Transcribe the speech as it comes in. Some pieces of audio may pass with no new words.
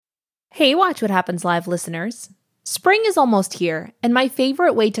Hey, Watch What Happens Live listeners. Spring is almost here, and my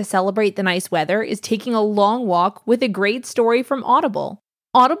favorite way to celebrate the nice weather is taking a long walk with a great story from Audible.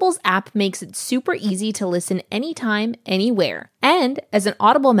 Audible's app makes it super easy to listen anytime, anywhere. And as an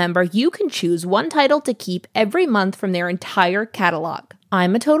Audible member, you can choose one title to keep every month from their entire catalog.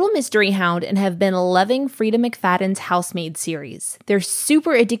 I'm a total mystery hound and have been loving Frida McFadden's Housemaid series. They're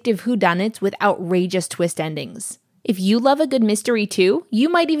super addictive whodunits with outrageous twist endings. If you love a good mystery too, you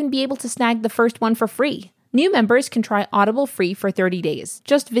might even be able to snag the first one for free. New members can try Audible free for 30 days.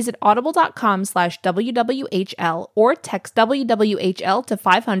 Just visit audible.com/WWHL or text WWHL to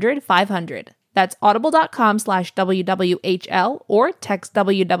 500-500. That's audible.com/WWHL or text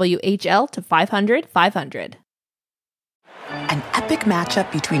WWHL to 500-500. An epic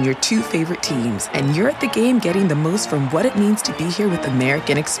matchup between your two favorite teams, and you're at the game getting the most from what it means to be here with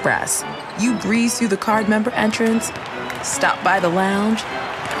American Express. You breeze through the card member entrance, stop by the lounge.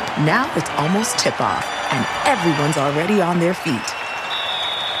 Now it's almost tip-off, and everyone's already on their feet.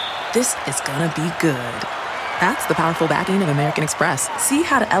 This is gonna be good. That's the powerful backing of American Express. See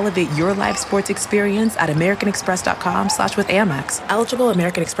how to elevate your live sports experience at americanexpress.com/withAmex. Eligible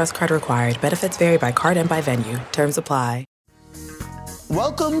American Express card required. Benefits vary by card and by venue. Terms apply.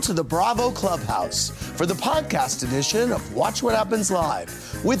 Welcome to the Bravo Clubhouse for the podcast edition of Watch What Happens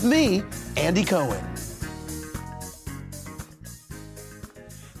Live with me, Andy Cohen.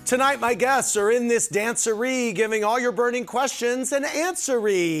 Tonight, my guests are in this dancery, giving all your burning questions an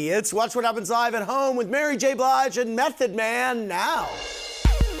answery. It's Watch What Happens Live at home with Mary J. Blige and Method Man now.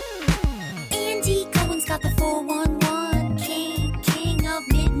 Andy Cohen's got the 411, king of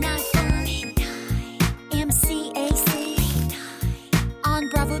midnight fun. MCAC on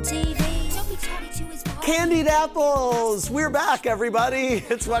Bravo TV. Don't be tardy to his bar. Candied apples. We're back, everybody.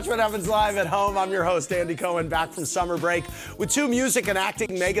 It's Watch What Happens Live at home. I'm your host, Andy Cohen, back from summer break with two music and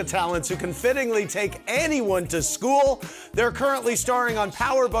acting mega talents who can fittingly take anyone to school. They're currently starring on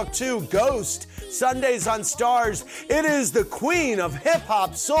Power Book 2, Ghost, Sundays on Stars. It is the queen of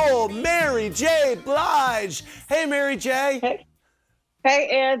hip-hop soul, Mary J. Blige. Hey, Mary J. Hey,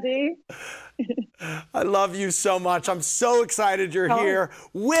 Andy. I love you so much. I'm so excited you're here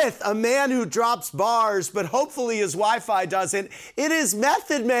with a man who drops bars, but hopefully his Wi-Fi doesn't. It is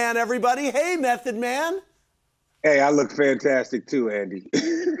Method Man, everybody. Hey, Method Man. Hey, I look fantastic too, Andy.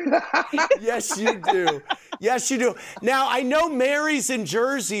 Yes, you do. Yes, you do. Now, I know Mary's in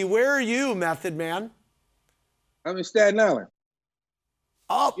Jersey. Where are you, Method Man? I'm in Staten Island.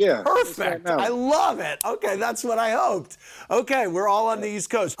 Oh, yeah, perfect. I love it. Okay, that's what I hoped. Okay, we're all on the East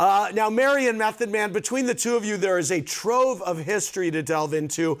Coast. Now, Mary and Method Man, between the two of you, there is a trove of history to delve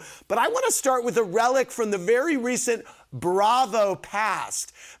into. But I want to start with a relic from the very recent Bravo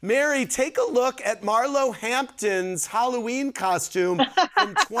past. Mary, take a look at Marlo Hampton's Halloween costume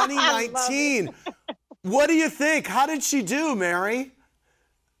from 2019. What do you think? How did she do, Mary?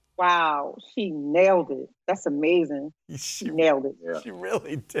 Wow, she nailed it. That's amazing. She nailed it. Yeah. She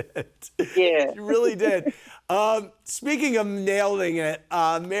really did. Yeah. She really did. Speaking of nailing it,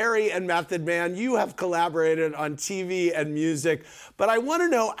 Mary and Method Man, you have collaborated on TV and music, but I want to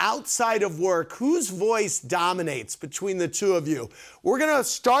know, outside of work, whose voice dominates between the two of you? We're going to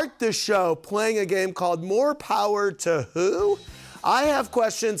start the show playing a game called More Power to Who? I have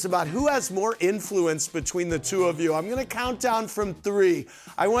questions about who has more influence between the two of you. I'm going to count down from 3.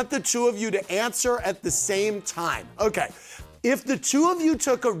 I want the two of you to answer at the same time. Okay. If the two of you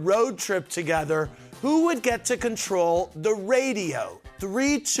took a road trip together, who would get to control the radio?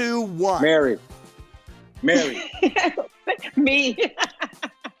 3, 2, 1. Mary. Me.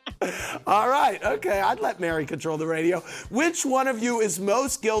 All right. Okay. I'd let Mary control the radio. Which one of you is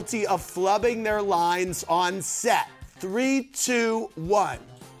most guilty of flubbing their lines on set? 3, 2, 1.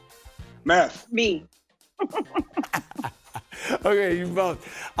 Meth. Me. Okay, you both.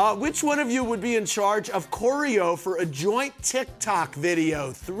 Which one of you would be in charge of choreo for a joint TikTok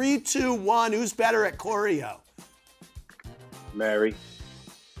video? 3, 2, 1. Who's better at choreo? Mary.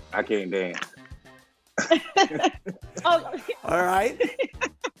 I can't dance. All right.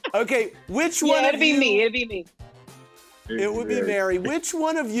 Okay, which one of you... It'd be me. It would be Mary. Which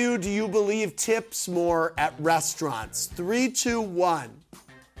one of you do you believe tips more at restaurants? 3, 2, 1.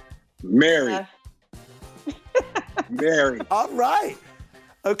 Mary. Mary. All right.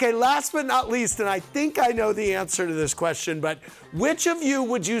 Okay, last but not least, and I think I know the answer to this question, but which of you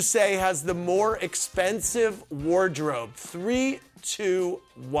would you say has the more expensive wardrobe? 3, 2,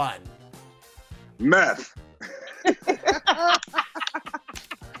 1. Meth.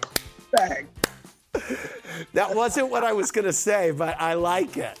 Bang. That wasn't what I was going to say, but I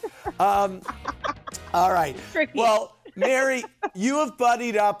like it. All right. Tricky. Well, Mary, You have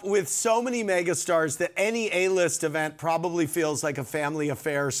buddied up with so many megastars that any A-list event probably feels like a family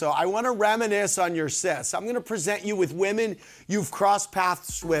affair. So I want to reminisce on your sis. I'm going to present you with women you've crossed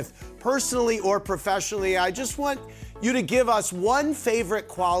paths with personally or professionally. I just want you to give us one favorite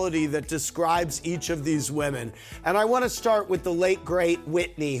quality that describes each of these women. And I want to start with the late, great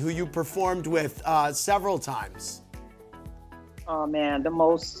Whitney, who you performed with several times. Oh, man, the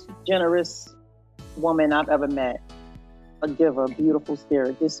most generous woman I've ever met. A giver, beautiful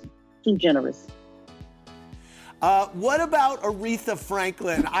spirit, just too generous. What about Aretha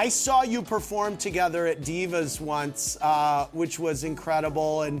Franklin? I saw you perform together at Divas once, which was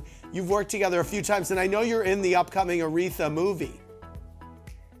incredible, and you've worked together a few times, and I know you're in the upcoming Aretha movie.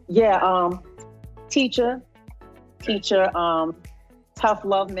 Yeah, teacher, tough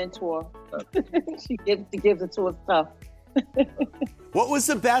love mentor. she gives it to us tough. What was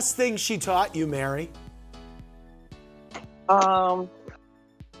the best thing she taught you, Mary? I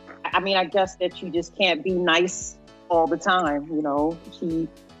mean, I guess that you just can't be nice all the time, you know.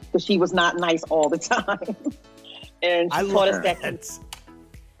 Because she was not nice all the time, and she taught us that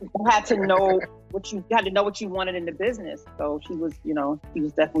you had to know what you wanted in the business. So she was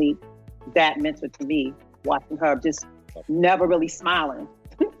definitely that mentor to me. Watching her just never really smiling,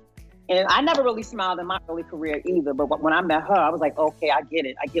 and I never really smiled in my early career either. But when I met her, I was like, okay, I get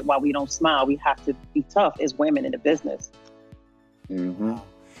it. I get why we don't smile. We have to be tough as women in the business. Mm-hmm.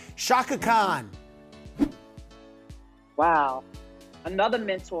 Shaka Khan. Wow. Another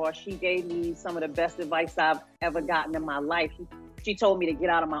mentor. She gave me some of the best advice I've ever gotten in my life. She told me to get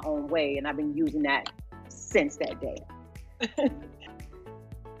out of my own way, and I've been using that since that day.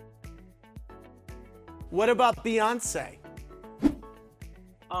 What about Beyonce?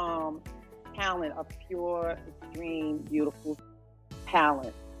 Talent, a pure, extreme, beautiful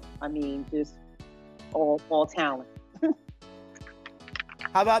talent. I mean, just all talent.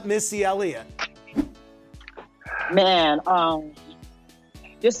 How about Missy Elliott? Man,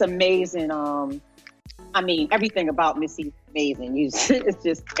 just amazing. I mean, everything about Missy is amazing. It's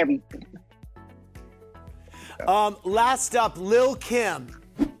just everything. Last up, Lil' Kim.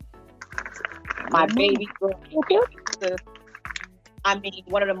 My baby girl. I mean,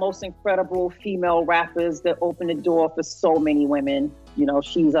 one of the most incredible female rappers that opened the door for so many women. You know,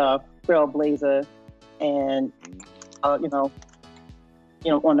 she's a trailblazer, and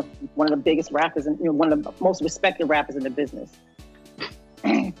one of the biggest rappers and one of the most respected rappers in the business.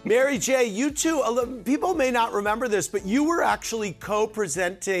 Mary J., you two, people may not remember this, but you were actually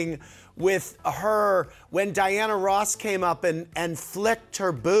co-presenting with her when Diana Ross came up and flicked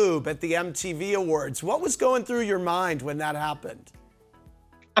her boob at the MTV Awards. What was going through your mind when that happened?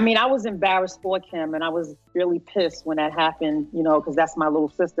 I mean, I was embarrassed for Kim, and I was really pissed when that happened, because that's my little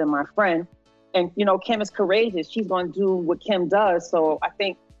sister and my friend. And, Kim is courageous. She's going to do what Kim does. So I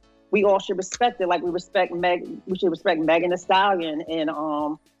think we all should respect it. Like we respect we should respect Megan Thee Stallion and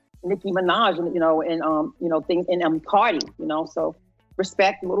Nicki Minaj and things, and Cardi, so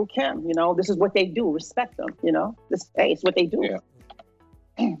respect little Kim, this is what they do. Respect them, it's what they do.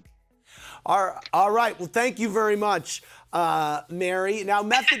 Yeah. All right. Well, thank you very much, Mary. Now,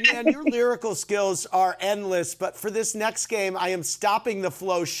 Method Man, your lyrical skills are endless, but for this next game, I am stopping the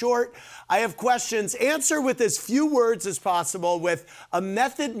flow short. I have questions. Answer with as few words as possible with a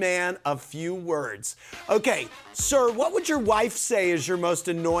Method Man of few words. Okay, sir, what would your wife say is your most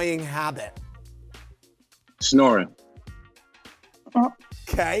annoying habit? Snoring.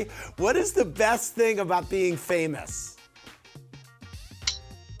 Okay. What is the best thing about being famous?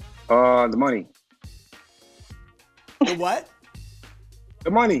 The money. The what?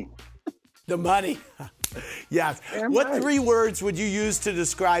 The money. The money. Yes. Damn What right. 3 words would you use to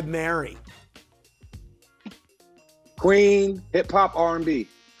describe Mary? Queen, hip hop, R&B.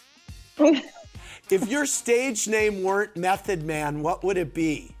 If your stage name weren't Method Man, what would it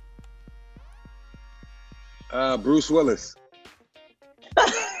be? Bruce Willis.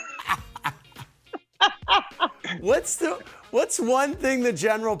 What's one thing the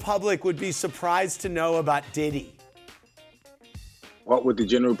general public would be surprised to know about Diddy? What would the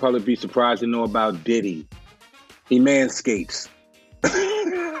general public be surprised to know about Diddy? He manscapes.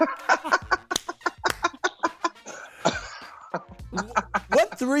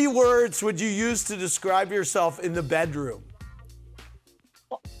 What 3 words would you use to describe yourself in the bedroom?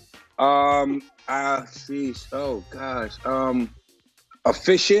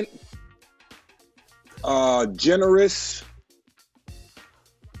 Efficient, generous,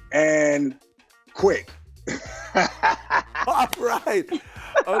 and quick. All right.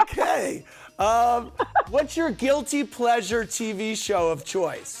 Okay. What's your guilty pleasure TV show of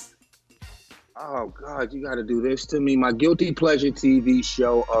choice? Oh God, you got to do this to me. My guilty pleasure TV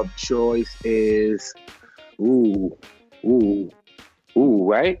show of choice is, ooh,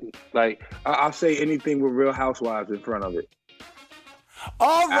 right? Like I'll say anything with Real Housewives in front of it.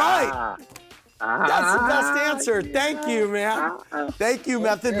 All right. That's the best answer. Yeah. Thank you, man. Thank you,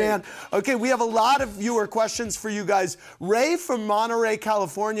 Method Man. Okay, we have a lot of viewer questions for you guys. Ray from Monterey,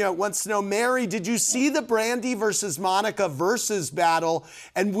 California wants to know, Mary, did you see the Brandy versus Monica versus battle?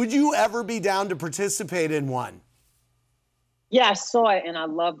 And would you ever be down to participate in one? Yeah, I saw it and I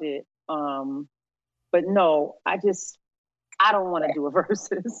loved it. But no, I don't want to do a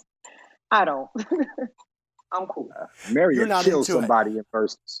versus. I don't. I'm cool. Mary You're not killed into somebody in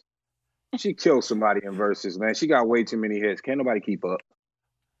versus. She killed somebody in versus, man. She got way too many hits. Can't nobody keep up.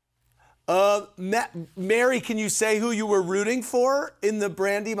 Mary, can you say who you were rooting for in the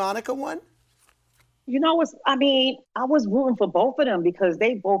Brandy Monica one? I was rooting for both of them because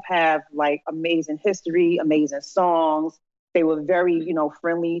they both have like amazing history, amazing songs. They were very,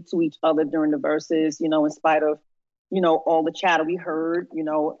 friendly to each other during the verses, in spite of, all the chatter we heard, in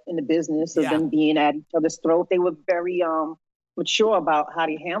the business of them being at each other's throat. They were very mature about how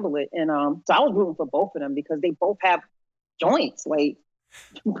to handle it. And so I was rooting for both of them because they both have joints. Like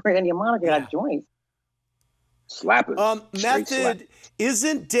Brandy and Monica got joints. Slappers. Method,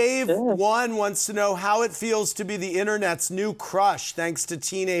 isn't Dave One wants to know how it feels to be the internet's new crush thanks to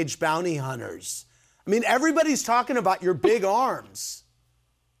Teenage Bounty Hunters? I mean, everybody's talking about your big arms.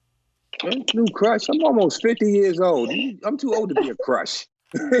 New crush? I'm almost 50 years old. I'm too old to be a crush.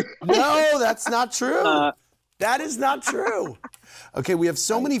 No, that's not true. That is not true. Okay, we have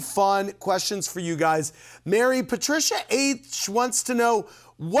so many fun questions for you guys. Mary, Patricia H. wants to know,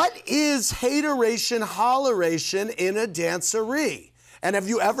 what is hateration, holleration in a dancery? And have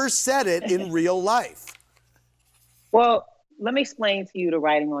you ever said it in real life? Well, let me explain to you the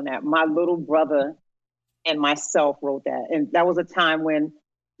writing on that. My little brother and myself wrote that. And that was a time when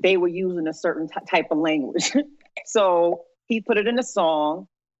they were using a certain type of language. So he put it in a song.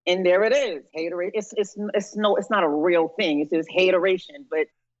 And there it is, hateration. It's not a real thing. It's just hateration, but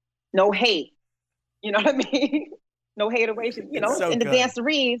no hate. You know what I mean? No hateration. So in the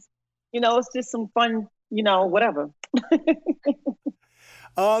danceries, it's just some fun. Whatever.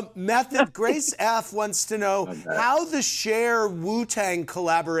 Method Grace F wants to know how the Cher Wu-Tang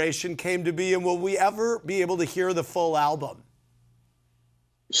collaboration came to be, and will we ever be able to hear the full album?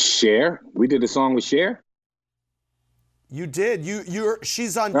 Cher? We did a song with Cher? You did.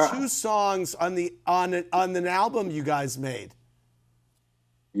 She's on two songs on an album you guys made.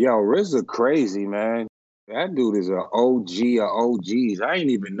 Yo, RZA crazy, man. That dude is an OG of OGs. I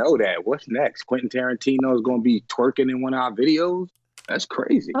didn't even know that. What's next? Quentin Tarantino is going to be twerking in one of our videos? That's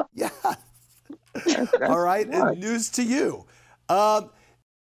crazy. Yeah. That's all right. And news to you.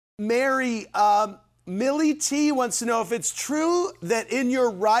 Mary, Millie T wants to know if it's true that in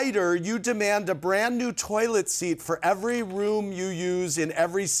your rider you demand a brand new toilet seat for every room you use in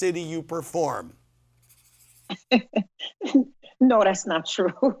every city you perform. No, that's not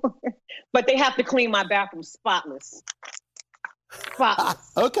true. But they have to clean my bathroom spotless.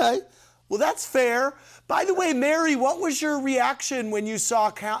 Okay. Well, that's fair. By the way, Mary, what was your reaction when you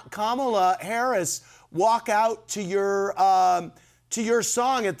saw Kamala Harris walk out to your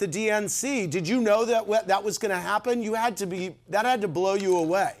song at the DNC? Did you know that was going to happen? That had to blow you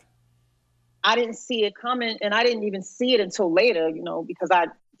away. I didn't see it coming, and I didn't even see it until later, because I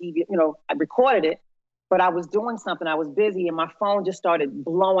recorded it, but I was doing something. I was busy, and my phone just started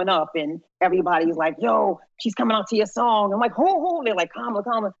blowing up, and everybody's like, "Yo, she's coming out to your song." I'm like, "Who?" They're like,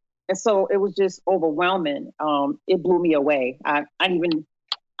 "Kamala." And so it was just overwhelming. It blew me away. I didn't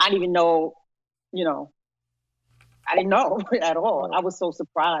even know, I didn't know at all. I was so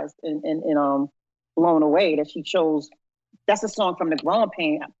surprised and blown away that she chose. That's a song from the Growing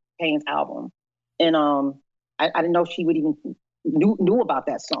Pains album, and I didn't know she would even knew about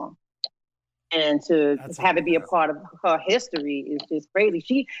that song. And to have it be a part of her history is just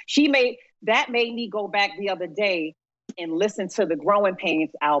crazy. She made me go back the other day and listen to the Growing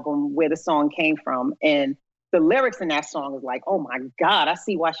Pains album where the song came from, and the lyrics in that song is like, oh my God, I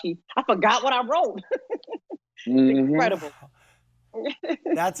see why I forgot what I wrote. Incredible.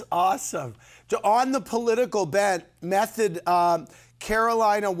 That's awesome. On the political bent, Method,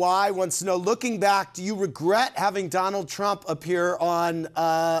 Carolina Y wants to know, looking back, do you regret having Donald Trump appear on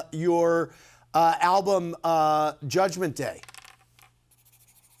your album Judgment Day?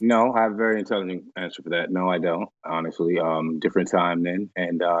 No, I have a very intelligent answer for that. No, I don't, honestly. Different time then.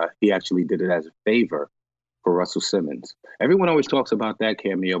 And he actually did it as a favor for Russell Simmons. Everyone always talks about that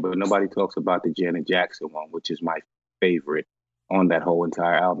cameo, but nobody talks about the Janet Jackson one, which is my favorite on that whole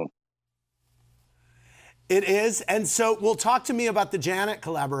entire album. It is. And so, well, talk to me about the Janet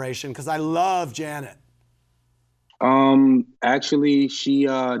collaboration, because I love Janet. Actually, she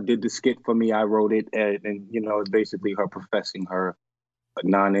did the skit for me. I wrote it, and you know, it's basically her professing her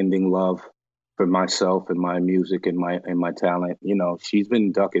non-ending love for myself and my music and my talent. You know, she's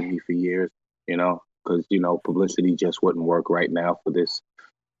been ducking me for years, you know, because, you know, publicity just wouldn't work right now for this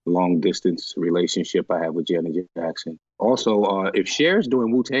long distance relationship I have with Janet Jackson. Also, if Cher's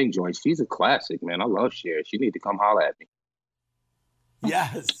doing Wu-Tang joints, she's a classic, man. I love Cher. She need to come holler at me.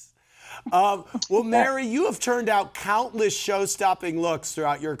 Yes. Well, Mary, you have turned out countless show-stopping looks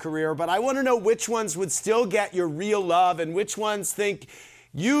throughout your career, but I want to know which ones would still get your real love and which ones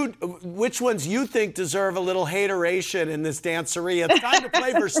you think deserve a little hateration in this dancery. It's time to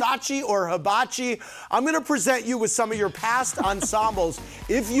play Versace or Hibachi. I'm going to present you with some of your past ensembles.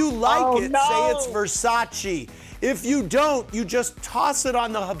 If you like say it's Versace. If you don't, you just toss it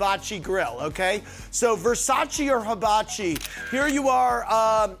on the hibachi grill, okay? So Versace or hibachi. Here you are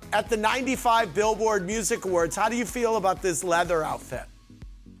at the 95 Billboard Music Awards. How do you feel about this leather outfit?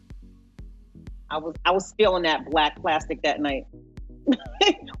 I was feeling that black plastic that night.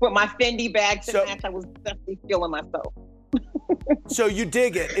 With my Fendi bag to match, I was definitely feeling myself. So you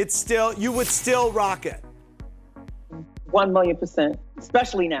dig it. You would still rock it. 1,000,000%,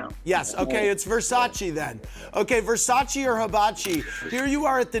 especially now. Yes, okay, it's Versace then. Okay, Versace or hibachi. Here you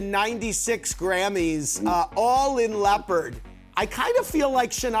are at the 96 Grammys, all in leopard. I kind of feel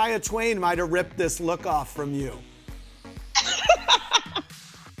like Shania Twain might have ripped this look off from you.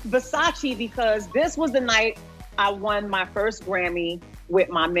 Versace, because this was the night I won my first Grammy with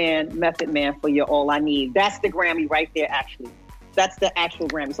my man, Method Man, for You're All I Need. That's the Grammy right there, actually. That's the actual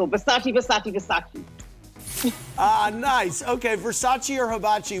Grammy. So Versace, Versace, Versace. Nice. Okay, Versace or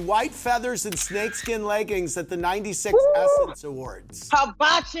hibachi. White feathers and snakeskin leggings at the 96 Essence Awards.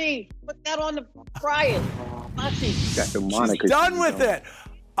 Hibachi. Put that on the fryer. Hibachi. Got the moniker. She's done with it.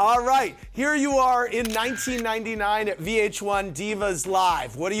 All right. Here you are in 1999 at VH1 Divas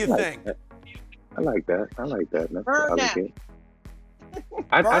Live. What do you think? I like that. That's Burn that. elegant.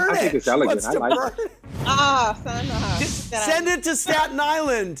 I think it's elegant. I like it. Send it to Staten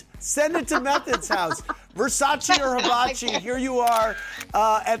Island. Send it to Method's house. Versace or hibachi. Here you are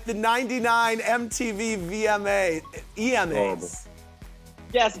at the 99 MTV EMAs.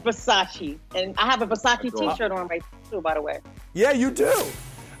 Yes, Versace. And I have a Versace t-shirt on right too, by the way. Yeah, you do.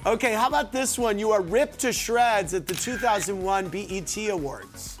 Okay, how about this one? You are ripped to shreds at the 2001 BET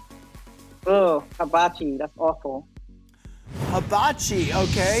Awards. Oh, hibachi. That's awful. Hibachi,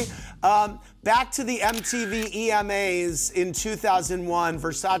 okay. Back to the MTV EMAs in 2001,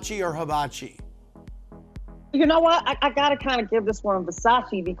 Versace or hibachi? You know what? I got to kind of give this one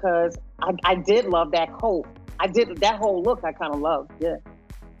Versace because I did love that coat. That whole look I kind of loved, yeah.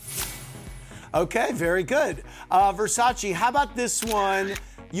 Okay, very good. Versace, how about this one?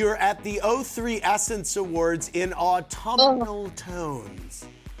 You're at the 03 Essence Awards in autumnal tones.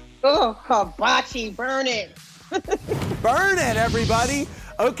 Oh, hibachi, burn it. Burn it, everybody.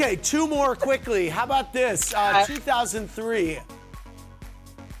 Okay, two more quickly. How about this? 2003.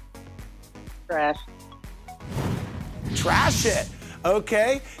 Trash. Trash it.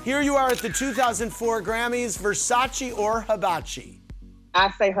 Okay, here you are at the 2004 Grammys, Versace or hibachi?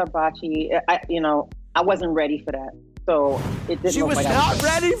 I say hibachi. I wasn't ready for that. So it didn't She look was like not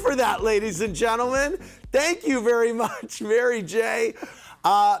ready for that, ladies and gentlemen. Thank you very much, Mary J.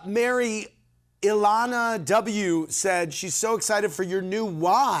 Mary Ilana W. said she's so excited for your new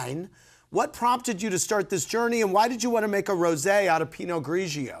wine. What prompted you to start this journey, and why did you want to make a rosé out of Pinot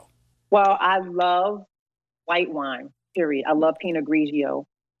Grigio? Well, I love white wine, period. I love Pinot Grigio.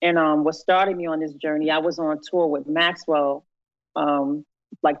 And what started me on this journey, I was on tour with Maxwell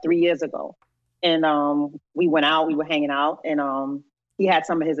like 3 years ago. And we went out, we were hanging out, and he had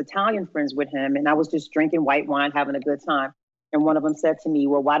some of his Italian friends with him, and I was just drinking white wine, having a good time. And one of them said to me,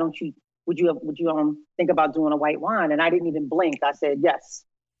 well, would you think about doing a white wine? And I didn't even blink. I said, yes,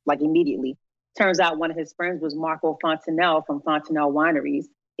 like immediately. Turns out one of his friends was Marco Fontanelle from Fontanelle Wineries.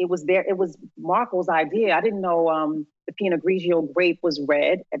 It was Marco's idea. I didn't know the Pinot Grigio grape was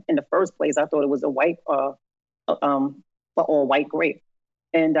red in the first place. I thought it was a white, all white grape.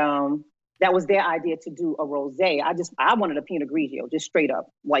 And that was their idea to do a rosé. I wanted a Pinot Grigio, just straight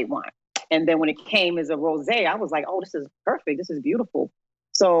up white wine. And then when it came as a rosé, I was like, oh, this is perfect. This is beautiful.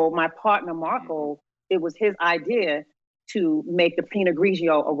 So my partner, Marco, it was his idea to make the Pinot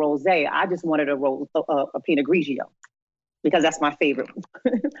Grigio a rosé. I just wanted a Pinot Grigio because that's my favorite.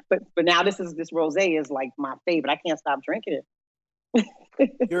 but now this rosé is like my favorite. I can't stop drinking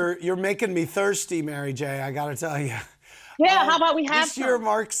it. You're making me thirsty, Mary J. I got to tell you. Yeah, how about we have this year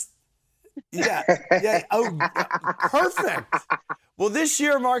marks Yeah. Oh, perfect. Well, this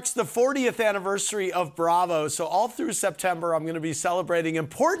year marks the 40th anniversary of Bravo. So all through September, I'm going to be celebrating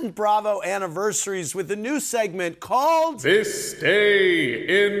important Bravo anniversaries with a new segment called This Day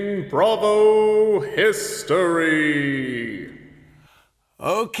in Bravo History.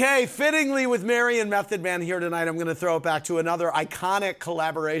 Okay, fittingly with Mary and Method Man here tonight, I'm going to throw it back to another iconic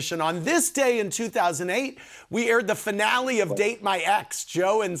collaboration. On this day in 2008, we aired the finale of Date My Ex,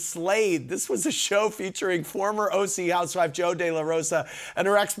 Joe and Slade. This was a show featuring former OC housewife Joe De La Rosa and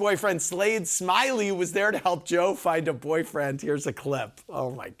her ex-boyfriend Slade Smiley, who was there to help Joe find a boyfriend. Here's a clip. Oh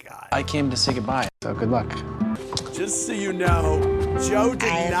my God. I came to say goodbye, so good luck. Just so you know, Joe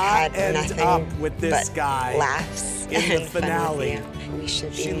did not end up with this guy laughs in the finale. We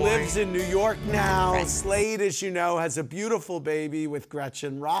should be She lives in New York now. Friends. Slade, as you know, has a beautiful baby with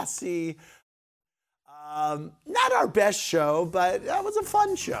Gretchen Rossi. Not our best show, but that was a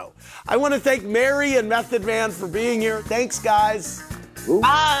fun show. I want to thank Mary and Method Man for being here. Thanks, guys.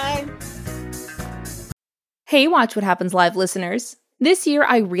 Bye. Hey, Watch What Happens Live listeners. This year,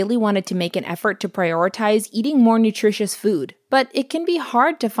 I really wanted to make an effort to prioritize eating more nutritious food, but it can be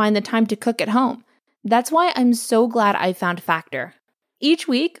hard to find the time to cook at home. That's why I'm so glad I found Factor. Each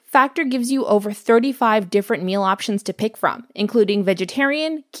week, Factor gives you over 35 different meal options to pick from, including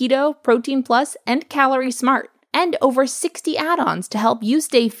vegetarian, keto, protein plus, and calorie smart, and over 60 add-ons to help you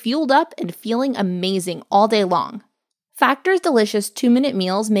stay fueled up and feeling amazing all day long. Factor's delicious 2-minute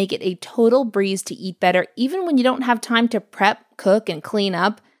meals make it a total breeze to eat better even when you don't have time to prep, cook, and clean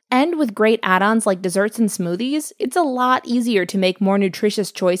up. And with great add-ons like desserts and smoothies, it's a lot easier to make more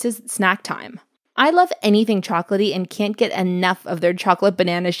nutritious choices at snack time. I love anything chocolatey and can't get enough of their chocolate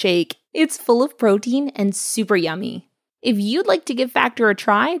banana shake. It's full of protein and super yummy. If you'd like to give Factor a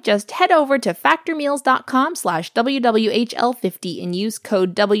try, just head over to factormeals.com/WWHL50 and use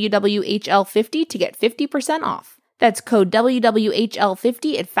code WWHL50 to get 50% off. That's code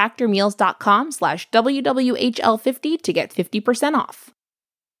WWHL50 at factormeals.com/WWHL50 to get 50% off.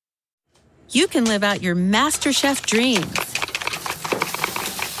 You can live out your MasterChef dreams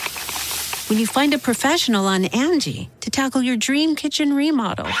when you find a professional on Angie to tackle your dream kitchen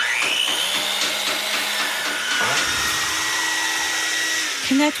remodel.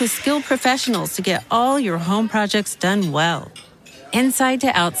 Connect with skilled professionals to get all your home projects done well. Inside to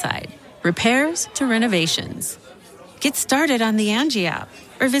outside, repairs to renovations. Get started on the Angie app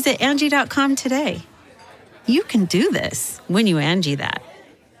or visit Angie.com today. You can do this when you Angie that.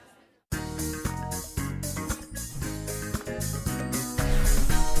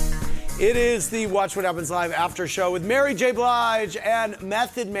 It is the Watch What Happens Live after show with Mary J. Blige and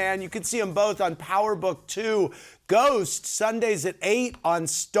Method Man. You can see them both on Power Book 2, Ghost, Sundays at 8 on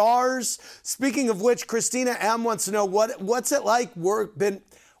Stars. Speaking of which, Christina M. wants to know what's it like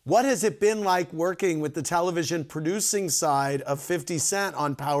what has it been like working with the television producing side of 50 Cent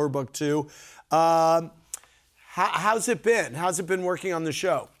on Power Book 2? How's it been? How's it been working on the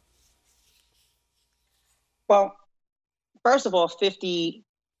show? Well, first of all, 50,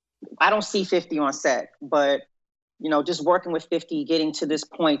 I don't see 50 on set, but, just working with 50, getting to this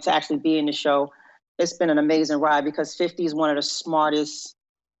point to actually be in the show, it's been an amazing ride because 50 is one of the smartest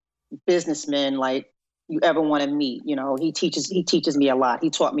businessmen you ever want to meet. He teaches me a lot. He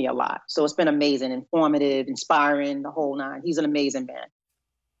taught me a lot. So it's been amazing, informative, inspiring, the whole nine. He's an amazing man.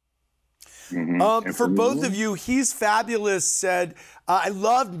 Mm-hmm. For both of you, He's Fabulous said, I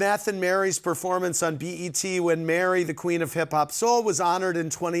loved Meth and Mary's performance on BET when Mary, the Queen of Hip Hop Soul, was honored in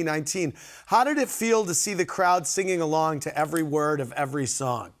 2019. How did it feel to see the crowd singing along to every word of every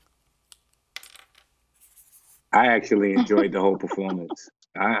song? I actually enjoyed the whole performance.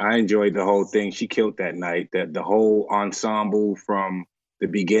 I enjoyed the whole thing. She killed that night. The whole ensemble from the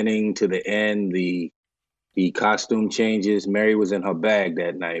beginning to the end, the costume changes. Mary was in her bag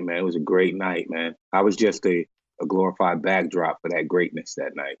that night, man. It was a great night, man. I was just a glorified backdrop for that greatness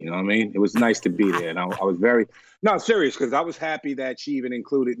that night. You know what I mean? It was nice to be there. And I was very, no, serious, because I was happy that she even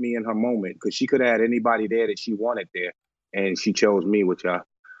included me in her moment, because she could have had anybody there that she wanted there. And she chose me, which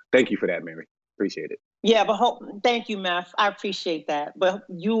thank you for that, Mary. Appreciate it. Yeah, but thank you, Meth. I appreciate that. But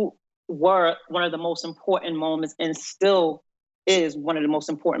you were one of the most important moments and still is one of the most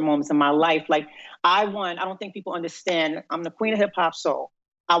important moments in my life. I won, I don't think people understand, I'm the Queen of Hip Hop Soul.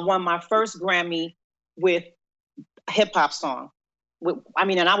 I won my first Grammy with a hip hop song.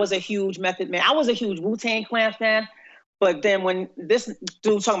 And I was a huge Method Man. I was a huge Wu-Tang Clan fan. But then when this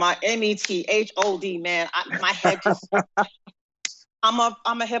dude talking about METHOD, man, my head just, I'm a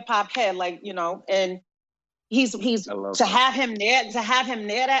hip hop head, and he's to have him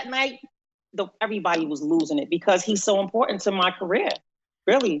there that night, everybody was losing it because he's so important to my career.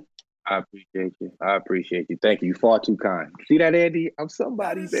 Really. I appreciate you. I appreciate you. Thank you. You're far too kind. See that, Andy? I'm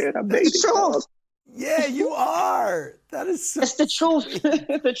somebody, man. I made it. Truth. Yeah, you are. That is so It's the truth.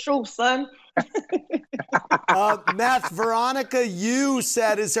 The truth, son. Matt, Veronica, you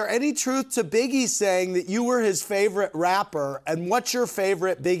said, is there any truth to Biggie saying that you were his favorite rapper? And what's your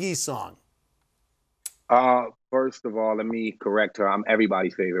favorite Biggie song? First of all, let me correct her. I'm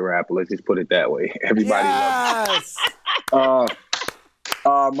everybody's favorite rapper. Let's just put it that way. Everybody loves me.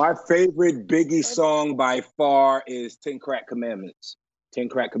 My favorite Biggie song by far is 10 Crack Commandments. 10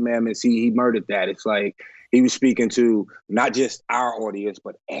 Crack Commandments. He murdered that. It's like he was speaking to not just our audience,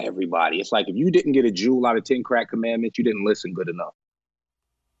 but everybody. It's like if you didn't get a jewel out of 10 Crack Commandments, you didn't listen good enough.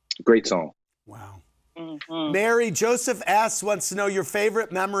 Great song. Wow. Mm-hmm. Mary, Joseph S. wants to know your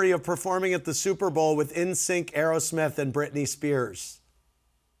favorite memory of performing at the Super Bowl with NSYNC, Aerosmith, and Britney Spears.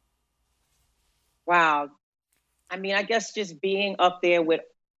 Wow. I mean, I guess just being up there with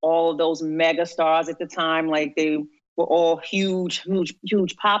all of those mega stars at the time, like they were all huge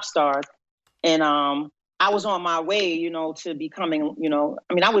pop stars. And I was on my way, to becoming,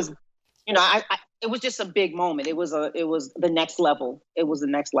 I was, it was just a big moment. It was the next level. It was the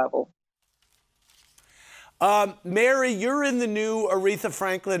next level. Mary, you're in the new Aretha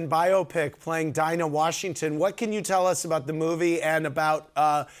Franklin biopic playing Dinah Washington. What can you tell us about the movie and about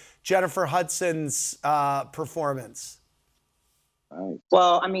Jennifer Hudson's performance?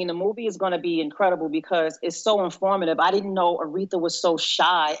 Well, I mean, the movie is going to be incredible because it's so informative. I didn't know Aretha was so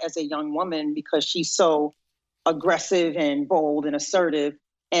shy as a young woman because she's so aggressive and bold and assertive.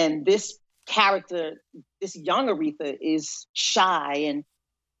 And this character, this young Aretha, is shy and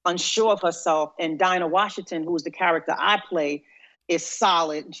unsure of herself. And Dinah Washington, who is the character I play, is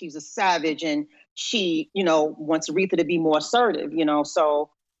solid. And she's a savage. And she, wants Aretha to be more assertive, So,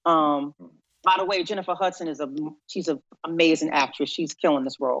 by the way, Jennifer Hudson she's an amazing actress. She's killing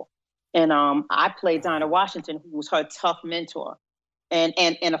this role. And I played Dinah Washington, who was her tough mentor and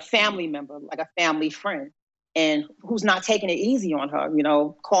a family member, like a family friend, and who's not taking it easy on her,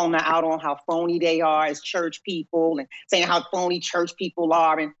 calling her out on how phony they are as church people and saying how phony church people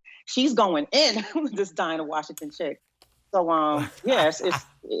are. And she's going in with this Dinah Washington chick. So, yes,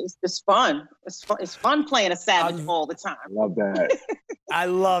 it's fun. It's fun playing a savage all the time. Love that. I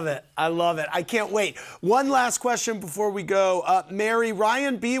love it. I can't wait. One last question before we go. Mary,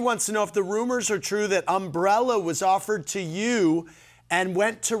 Ryan B. wants to know if the rumors are true that Umbrella was offered to you and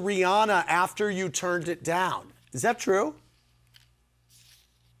went to Rihanna after you turned it down. Is that true?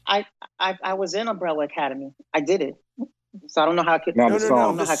 I was in Umbrella Academy. I did it. So I don't know how I could. No.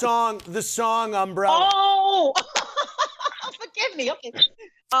 The song Umbrella. Oh! Forgive me. Okay.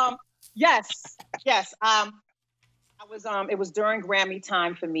 Yes. It was during Grammy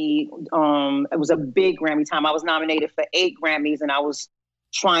time for me. It was a big Grammy time. I was nominated for 8 Grammys and I was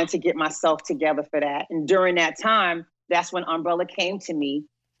trying to get myself together for that. And during that time, that's when Umbrella came to me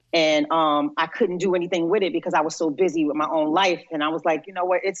and I couldn't do anything with it because I was so busy with my own life. And I was like, you know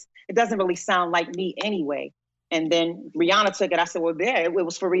what? It doesn't really sound like me anyway. And then Rihanna took it. I said, well, it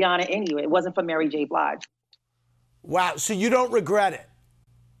was for Rihanna anyway. It wasn't for Mary J. Blige. Wow. So you don't regret it?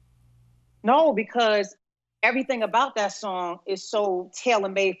 No, because everything about that song is so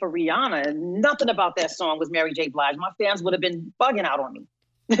tailor-made for Rihanna. Nothing about that song was Mary J. Blige. My fans would have been bugging out on me.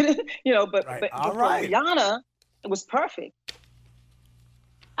 But for Rihanna, it was perfect.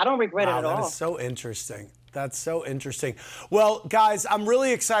 I don't regret it at all. That is so interesting. That's so interesting. Well, guys, I'm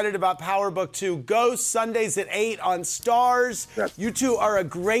really excited about Power Book 2. Ghost, Sundays at 8 on Stars. Yes. You two are a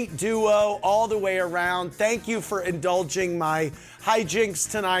great duo all the way around. Thank you for indulging my hijinks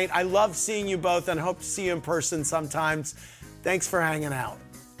tonight. I love seeing you both and hope to see you in person sometimes. Thanks for hanging out.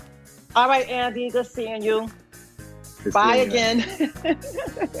 All right, Andy. Good seeing you. Bye again.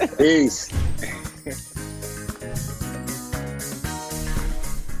 Peace.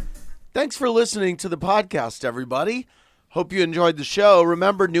 Thanks for listening to the podcast, everybody. Hope you enjoyed the show.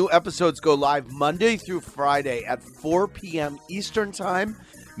 Remember, new episodes go live Monday through Friday at 4 p.m. Eastern Time.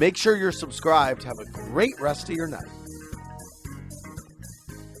 Make sure you're subscribed. Have a great rest of your night.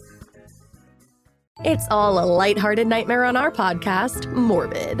 It's all a lighthearted nightmare on our podcast,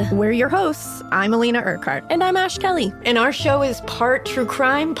 Morbid. We're your hosts. I'm Alina Urquhart. And I'm Ash Kelly. And our show is part true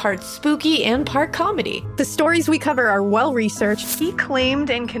crime, part spooky, and part comedy. The stories we cover are well-researched. He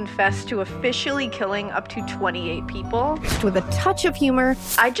claimed and confessed to officially killing up to 28 people. With a touch of humor.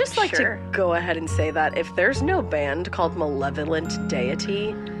 I'd just like to go ahead and say that if there's no band called Malevolent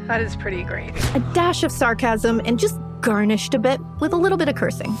Deity, that is pretty great. A dash of sarcasm and just garnished a bit with a little bit of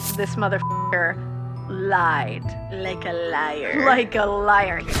cursing. This motherfucker lied. Like a liar. Like a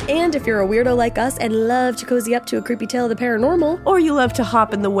liar. And if you're a weirdo like us and love to cozy up to a creepy tale of the paranormal, or you love to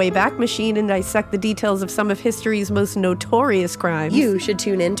hop in the Wayback Machine and dissect the details of some of history's most notorious crimes, you should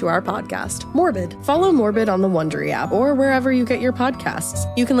tune in to our podcast, Morbid. Follow Morbid on the Wondery app or wherever you get your podcasts.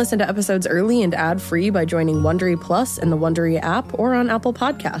 You can listen to episodes early and ad-free by joining Wondery Plus in the Wondery app or on Apple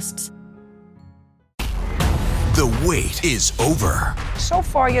Podcasts. The wait is over. So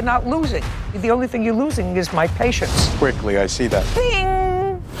far, you're not losing. The only thing you're losing is my patience. Quickly, I see that.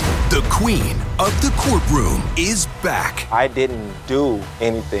 Bing! The queen of the courtroom is back. I didn't do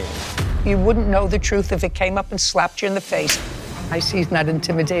anything. You wouldn't know the truth if it came up and slapped you in the face. I see he's not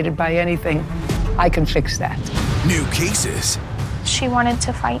intimidated by anything. I can fix that. New cases. She wanted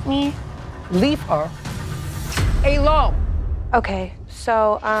to fight me. Leave her alone. Okay,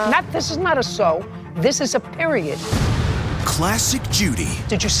 so, This is not a so. This is a period. Classic Judy.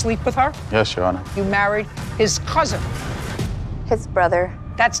 Did you sleep with her? Yes, Your Honor. You married his cousin. his brother.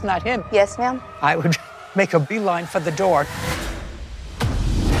 That's not him. Yes, ma'am. I would make a beeline for the door.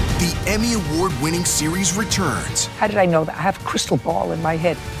 The Emmy Award-winning series returns. How did I know that? I have a crystal ball in my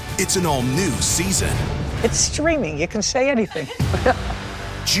head. It's an all-new season. It's streaming. You can say anything.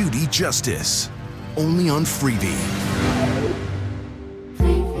 Judy Justice. Only on Freevee.